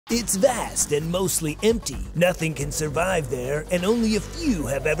It's vast and mostly empty. Nothing can survive there, and only a few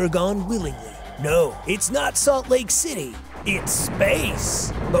have ever gone willingly. No, it's not Salt Lake City. It's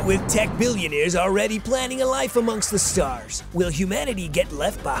space. But with tech billionaires already planning a life amongst the stars, will humanity get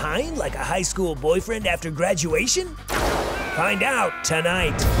left behind like a high school boyfriend after graduation? Find out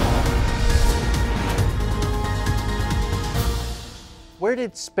tonight. Where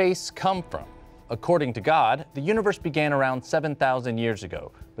did space come from? According to God, the universe began around 7,000 years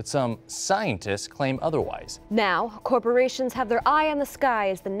ago, but some scientists claim otherwise. Now, corporations have their eye on the sky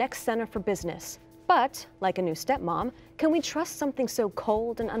as the next center for business. But, like a new stepmom, can we trust something so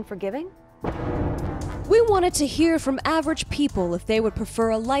cold and unforgiving? We wanted to hear from average people if they would prefer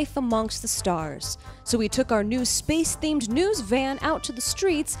a life amongst the stars. So we took our new space-themed news van out to the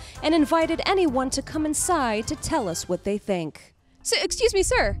streets and invited anyone to come inside to tell us what they think. So, excuse me,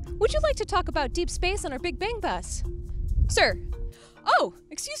 sir. Would you like to talk about deep space on our Big Bang bus? Sir. Oh,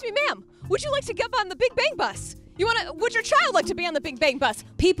 excuse me, ma'am. Would you like to get on the Big Bang bus? Would your child like to be on the Big Bang bus?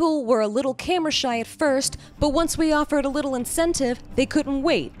 People were a little camera shy at first, but once we offered a little incentive, they couldn't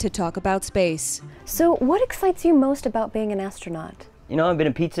wait to talk about space. So what excites you most about being an astronaut? You know, I've been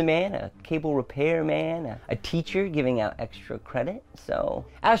a pizza man, a cable repair man, a teacher giving out extra credit, so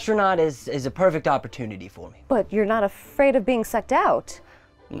astronaut is a perfect opportunity for me. But you're not afraid of being sucked out?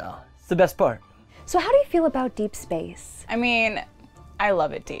 No, it's the best part. So how do you feel about deep space? I mean, I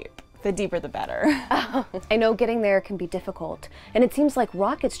love it deep. The deeper the better. I know getting there can be difficult, and it seems like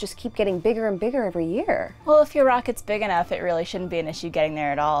rockets just keep getting bigger and bigger every year. Well, if your rocket's big enough, it really shouldn't be an issue getting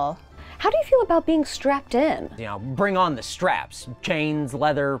there at all. How do you feel about being strapped in? You know, bring on the straps. Chains,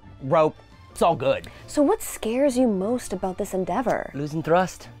 leather, rope, it's all good. So what scares you most about this endeavor? Losing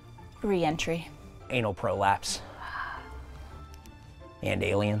thrust. Re-entry. Anal prolapse. And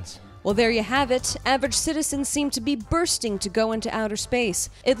aliens. Well, there you have it. Average citizens seem to be bursting to go into outer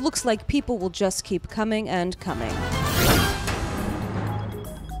space. It looks like people will just keep coming and coming.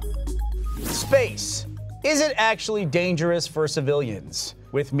 Space. Is it actually dangerous for civilians?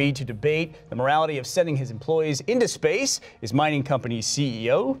 With me to debate the morality of sending his employees into space is mining company's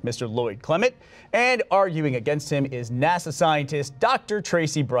CEO, Mr. Lloyd Clement, and arguing against him is NASA scientist Dr.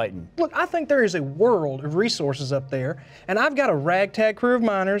 Tracy Brighton. Look, I think there is a world of resources up there, and I've got a ragtag crew of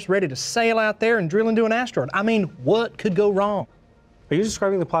miners ready to sail out there and drill into an asteroid. I mean, what could go wrong? Are you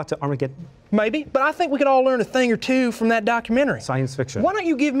describing the plot to Armageddon? Maybe, but I think we could all learn a thing or two from that documentary. Science fiction. Why don't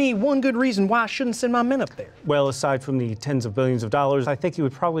you give me one good reason why I shouldn't send my men up there? Well, aside from the tens of billions of dollars, I think you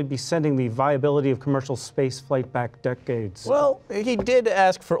would probably be sending the viability of commercial space flight back decades. Well, he did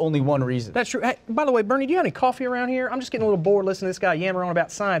ask for only one reason. That's true. Hey, by the way, Bernie, do you have any coffee around here? I'm just getting a little bored listening to this guy yammer on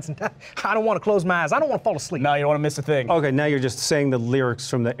about science, and I don't want to close my eyes. I don't want to fall asleep. No, you don't want to miss a thing. Okay, now you're just saying the lyrics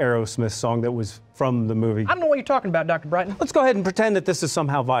from the Aerosmith song that was from the movie. I don't know what you're talking about, Dr. Brighton. Let's go ahead and pretend that this is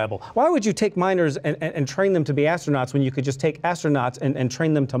somehow viable. Why would you take miners and train them to be astronauts when you could just take astronauts and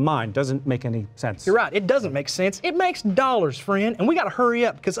train them to mine? Doesn't make any sense. You're right, it doesn't make sense. It makes dollars, friend, and we gotta hurry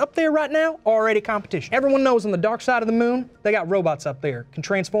up, because up there right now, already competition. Everyone knows on the dark side of the moon, they got robots up there, can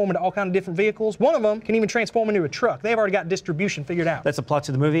transform into all kinds of different vehicles. One of them can even transform into a truck. They've already got distribution figured out. That's a plot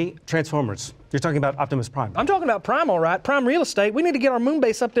to the movie Transformers. You're talking about Optimus Prime. I'm talking about Prime, all right. Prime real estate. We need to get our moon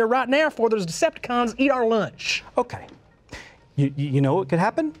base up there right now before those Decepticons eat our lunch. Okay. You know what could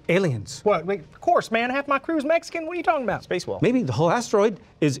happen? Aliens. What? Of course, man. Half my crew's Mexican. What are you talking about? Space wall. Maybe the whole asteroid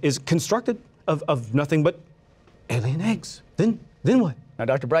is constructed of nothing but alien eggs. Then what? Now,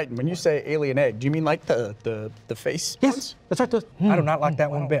 Dr. Brighton, when you say alien egg, do you mean like the face? Yes, ones? that's right. I do not like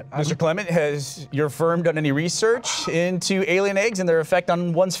that one bit. Mr. Clement, has your firm done any research into alien eggs and their effect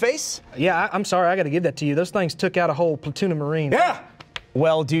on one's face? Yeah, I'm sorry. I got to give that to you. Those things took out a whole platoon of Marines. Yeah!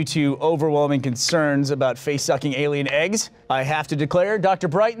 Well, due to overwhelming concerns about face-sucking alien eggs, I have to declare Dr.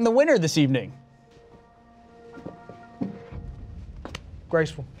 Brighton the winner this evening.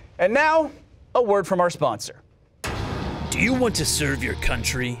 Graceful. And now, a word from our sponsor. Do you want to serve your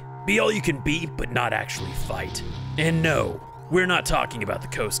country? Be all you can be, but not actually fight? And no, we're not talking about the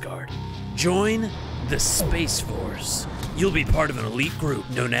Coast Guard. Join the Space Force. You'll be part of an elite group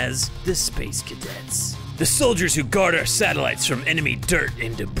known as the Space Cadets. The soldiers who guard our satellites from enemy dirt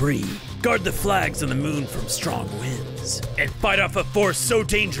and debris, guard the flags on the moon from strong winds, and fight off a force so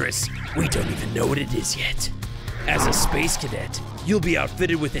dangerous, we don't even know what it is yet. As a Space Cadet, you'll be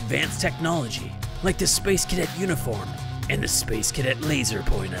outfitted with advanced technology, like the Space Cadet uniform and the Space Cadet laser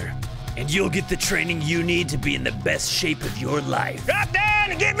pointer. And you'll get the training you need to be in the best shape of your life. Drop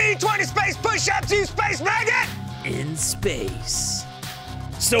down and give me 20 space push-ups, you space maggot! In space.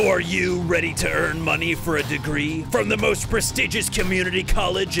 So are you ready to earn money for a degree from the most prestigious community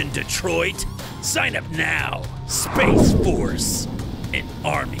college in Detroit? Sign up now. Space Force. an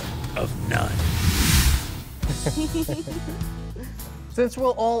army of none. Since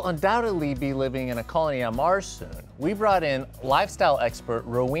we'll all undoubtedly be living in a colony on Mars soon, we brought in lifestyle expert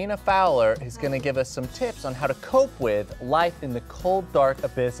Rowena Fowler, who's going to give us some tips on how to cope with life in the cold, dark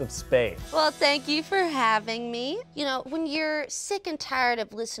abyss of space. Well, thank you for having me. You know, when you're sick and tired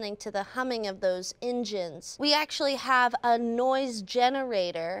of listening to the humming of those engines, we actually have a noise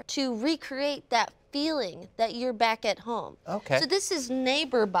generator to recreate that feeling that you're back at home. Okay. So this is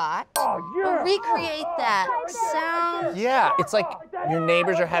NeighborBot. We'll recreate that sound. Yeah, it's like your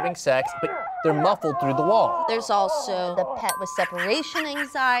neighbors are having sex, but they're muffled through the wall. There's also the pet with separation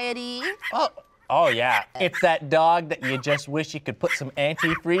anxiety. Oh yeah, it's that dog that you just wish you could put some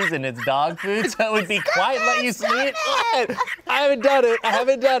antifreeze in its dog food so it would be quiet and let you sleep. I haven't done it, I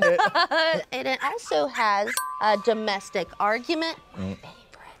haven't done it. And it also has a domestic argument.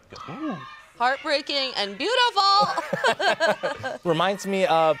 Ooh. Heartbreaking and beautiful. Reminds me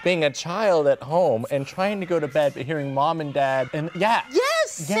of being a child at home and trying to go to bed, but hearing mom and dad, and yeah.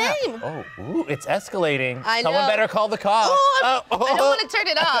 Yes, same. Oh, ooh, it's escalating. I Someone know. better call the cops. I don't want to turn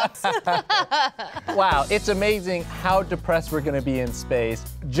it off. Wow, it's amazing how depressed we're gonna be in space,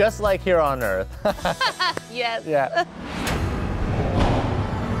 just like here on Earth. Yes. Yeah.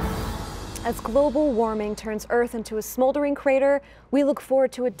 As global warming turns Earth into a smoldering crater, we look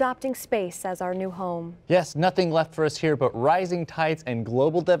forward to adopting space as our new home. Yes, nothing left for us here but rising tides and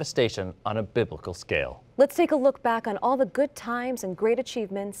global devastation on a biblical scale. Let's take a look back on all the good times and great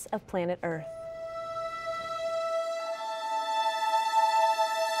achievements of planet Earth.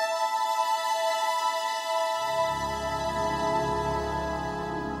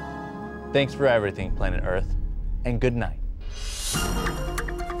 Thanks for everything, planet Earth, and good night.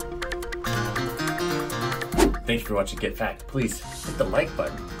 Thanks for watching Get Fact. Please hit the like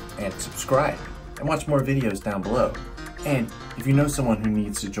button and subscribe and watch more videos down below. And if you know someone who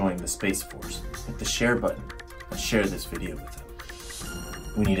needs to join the Space Force, hit the share button and share this video with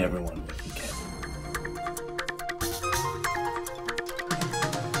them. We need everyone.